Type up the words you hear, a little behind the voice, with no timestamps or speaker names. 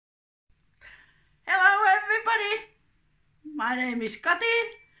my name is Kati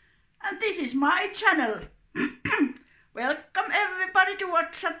and this is my channel. Welcome everybody to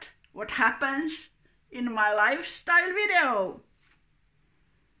watch what happens in my lifestyle video.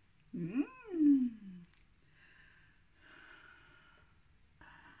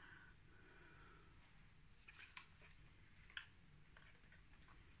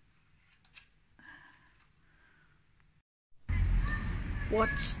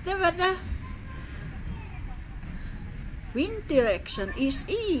 What's the weather? Wind direction is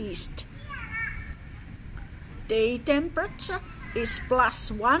east. Day temperature is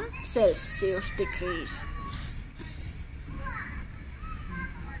 +1 Celsius degrees.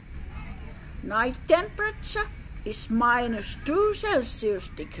 Night temperature is -2 Celsius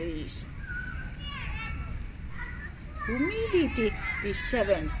degrees. Humidity is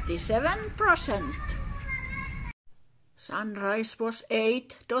 77%. Sunrise was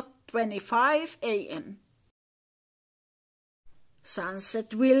 8:25 a.m.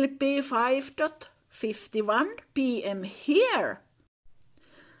 Sunset will be 5:51 p.m. here.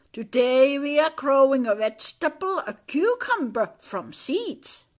 Today we are growing a vegetable, a cucumber, from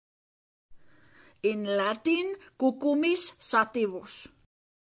seeds. In Latin, Cucumis sativus.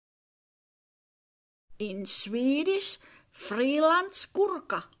 In Swedish,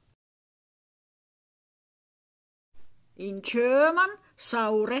 Frilandsgurka. In German,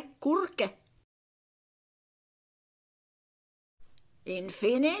 saure Gurke. In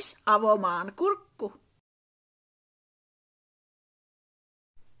Finnish, avomaankurkku.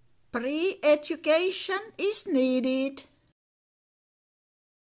 Pre-education is needed.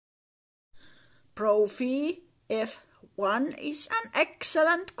 Profi F1 is an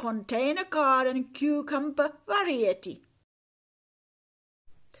excellent container garden cucumber variety.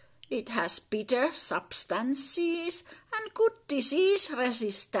 It has bitter substances and good disease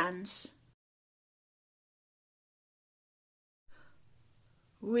resistance.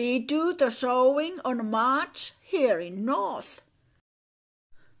 We do the sowing on March here in North.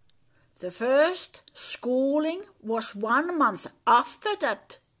 The first schooling was 1 month after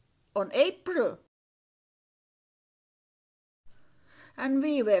that, on April. And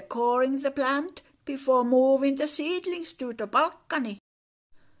we were coring the plant before moving the seedlings to the balcony.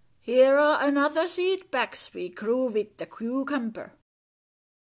 Here are another seed bags we grew with the cucumber.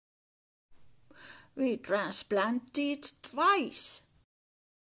 We transplanted twice.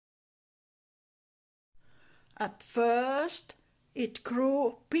 At first it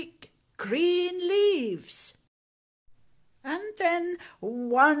grew big green leaves and then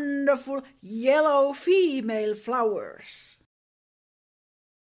wonderful yellow female flowers.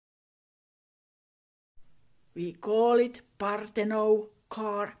 We call it Parthenoe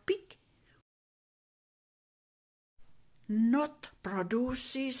carpig. Not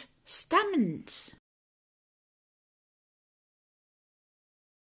produces stamens.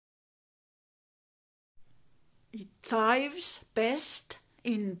 It thrives best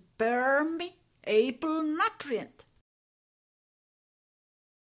in permeable nutrient.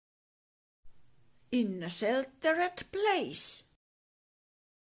 In a sheltered place.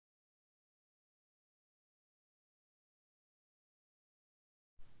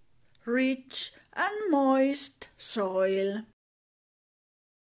 Rich and moist soil.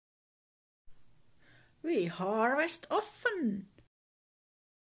 We harvest often.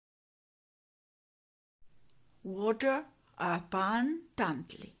 Water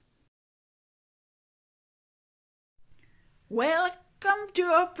abundantly. Welcome to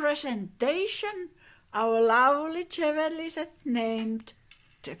our presentation, our lovely Chevelliset named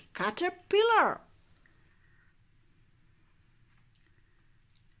the caterpillar.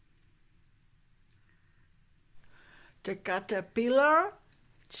 The caterpillar,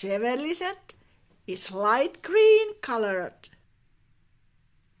 Chevelliset, is light green colored.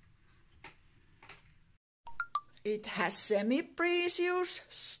 It has semi-precious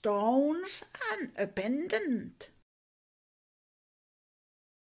stones and a pendant.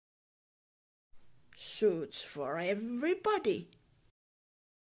 Suits for everybody.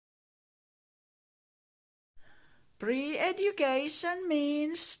 Pre-education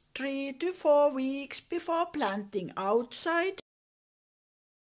means 3 to 4 weeks before planting outside.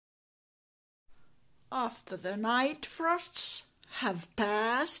 After the night frosts have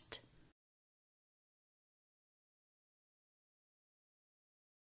passed.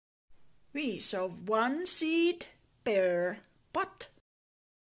 We sow 1 seed per pot.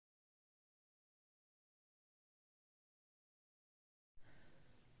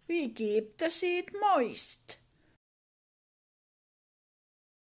 We keep the seed moist.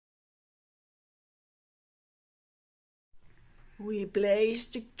 We place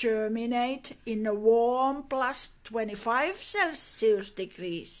to germinate in a warm plus 25 Celsius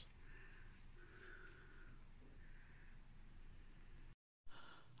degrees.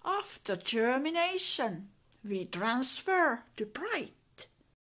 After germination, we transfer to bright.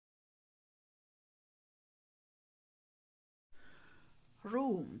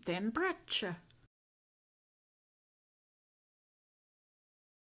 Room temperature.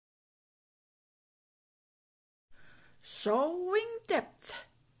 Sowing depth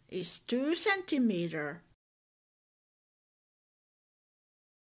is 2 centimeters.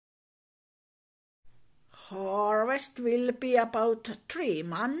 Harvest will be about 3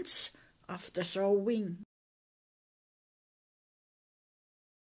 months after sowing.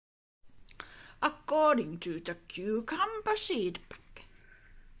 According to the cucumber seed pack.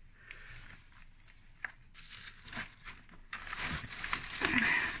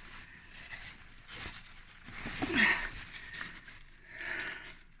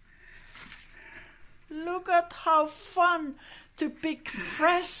 Look at how fun to pick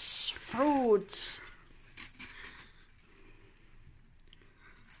fresh fruits.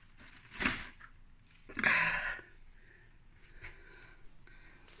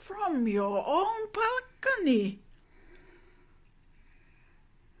 From your own balcony.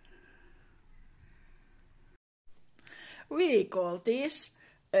 We call this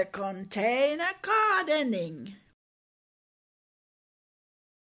a container gardening.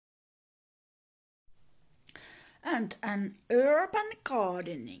 And an urban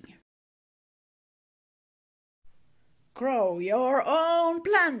gardening. Grow your own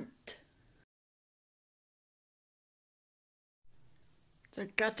plant. The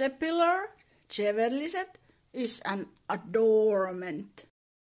caterpillar, Cheverliset, is an adornment.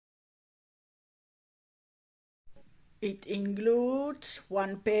 It includes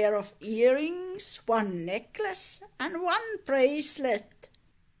 1 pair of earrings, 1 necklace, and 1 bracelet.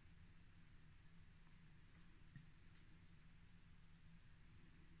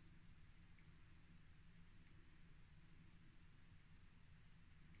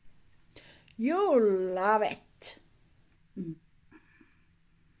 You'll love it.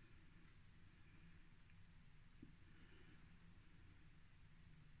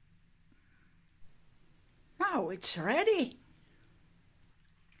 Now it's ready.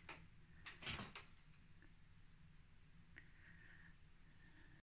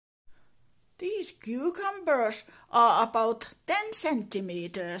 These cucumbers are about 10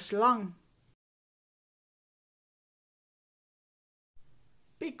 centimeters long.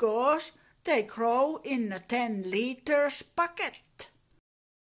 Because they grow in a 10 liters bucket.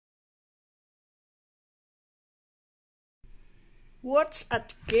 Watch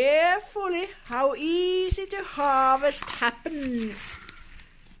out carefully how easy the harvest happens.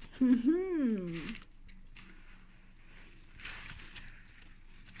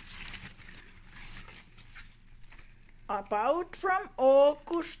 About from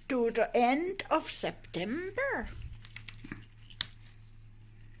August to the end of September.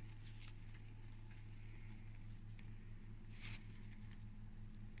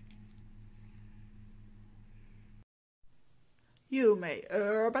 You may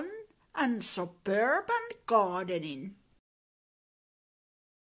urban and suburban gardening.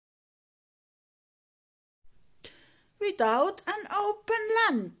 Without an open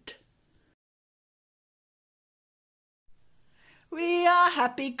land. We are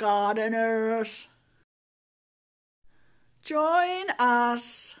happy gardeners. Join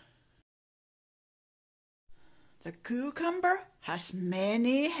us. The cucumber has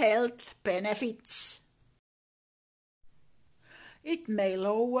many health benefits. It may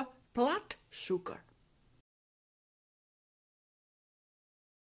lower blood sugar.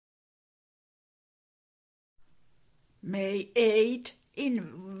 May aid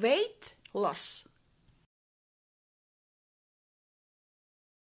in weight loss.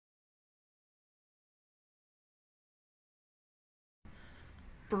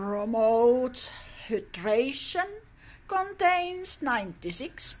 Promotes hydration, contains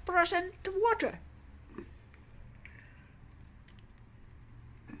 96% water.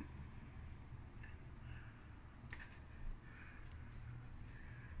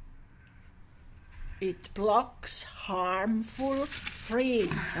 It blocks harmful free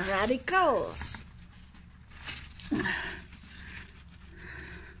radicals.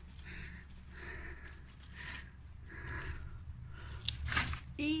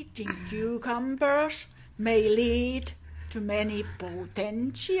 Eating cucumbers may lead to many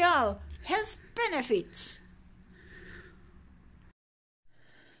potential health benefits.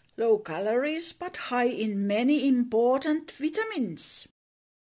 Low calories but high in many important vitamins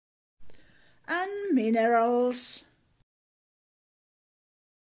and minerals.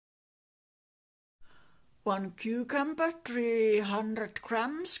 One cucumber 300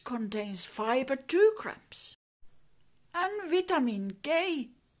 grams contains fiber 2 grams and vitamin K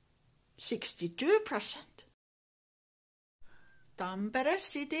 62%. Tampere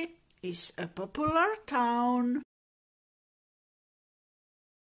city is a popular town.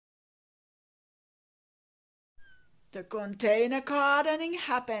 The container gardening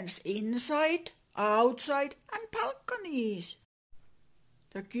happens inside, outside and balconies.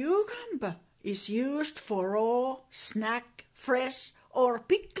 The cucumber is used for raw, snack, fresh or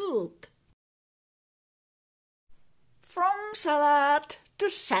pickled. From salad to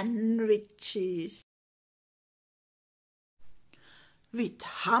sandwiches. With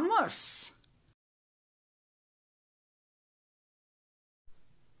hummus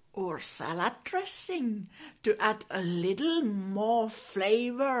or salad dressing to add a little more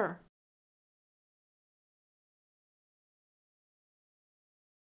flavor.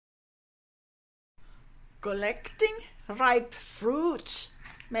 Collecting ripe fruits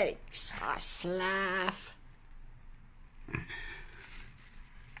makes us laugh.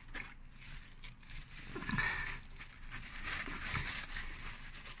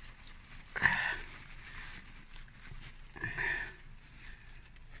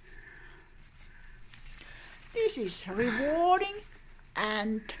 This is rewarding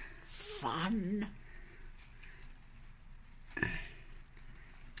and fun.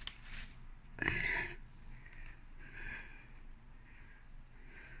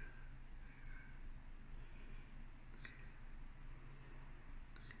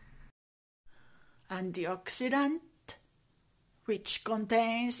 Antioxidant, which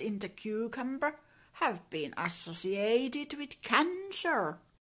contains in the cucumber, have been associated with cancer,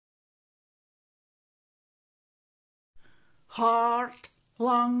 heart,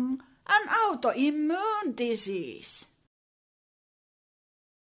 lung and autoimmune disease.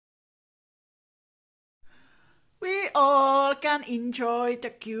 We all can enjoy the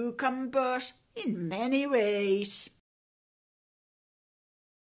cucumbers in many ways.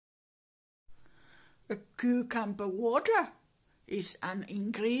 A cucumber water is an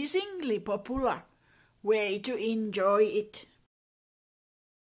increasingly popular way to enjoy it.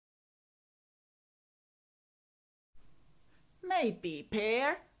 Maybe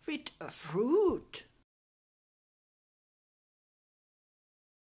pair with a fruit.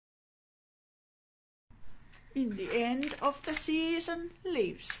 In the end of the season,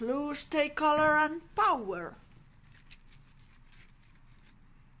 leaves lose their color and power.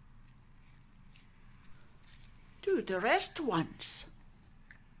 Do the rest once.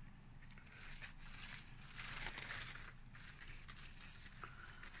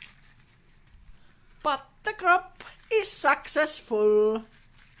 But the crop is successful.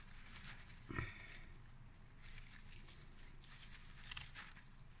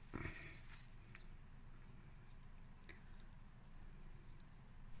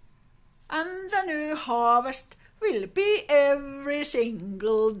 And the new harvest will be every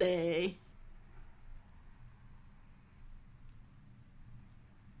single day.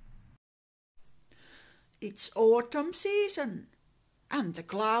 It's autumn season and the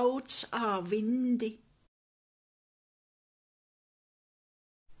clouds are windy.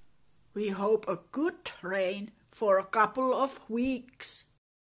 We hope a good rain for a couple of weeks.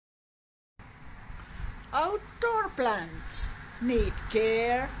 Outdoor plants need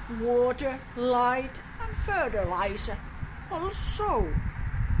care, water, light and fertilizer also.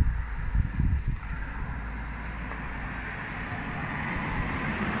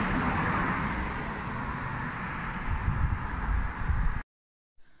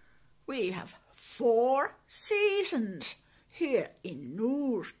 We have 4 seasons here in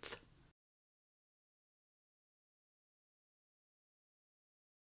North.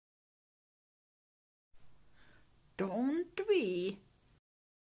 Don't we?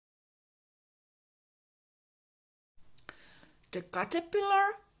 The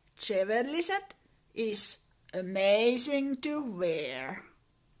caterpillar Cheverliset is amazing to wear.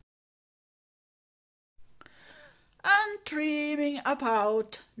 And dreaming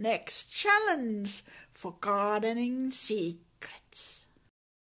about next challenge for gardening secrets.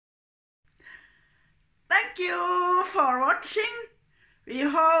 Thank you for watching. We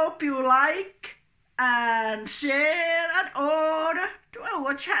hope you like and share and order to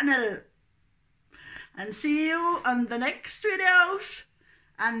our channel. And see you on the next videos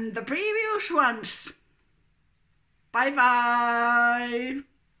and the previous ones. Bye bye.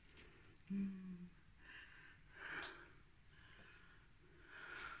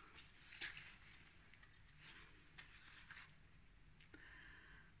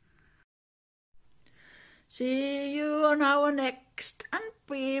 See you on our next and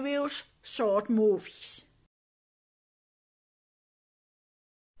previous short movies.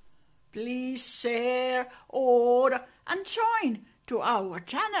 Please share, order and join to our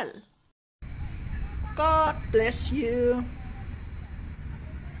channel. God bless you.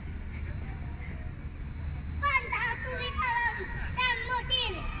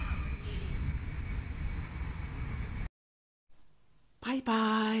 Bye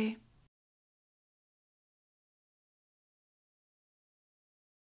bye.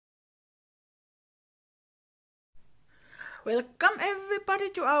 Welcome everybody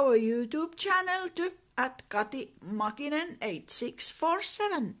to our YouTube channel to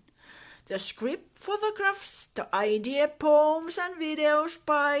 @KatiMakinen8647. The script, photographs, the idea, poems and videos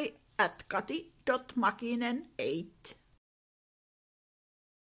by @Kati.Makinen8.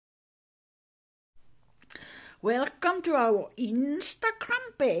 Welcome to our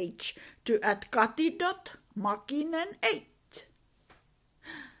Instagram page to @Kati.Makinen8.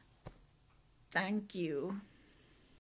 Thank you.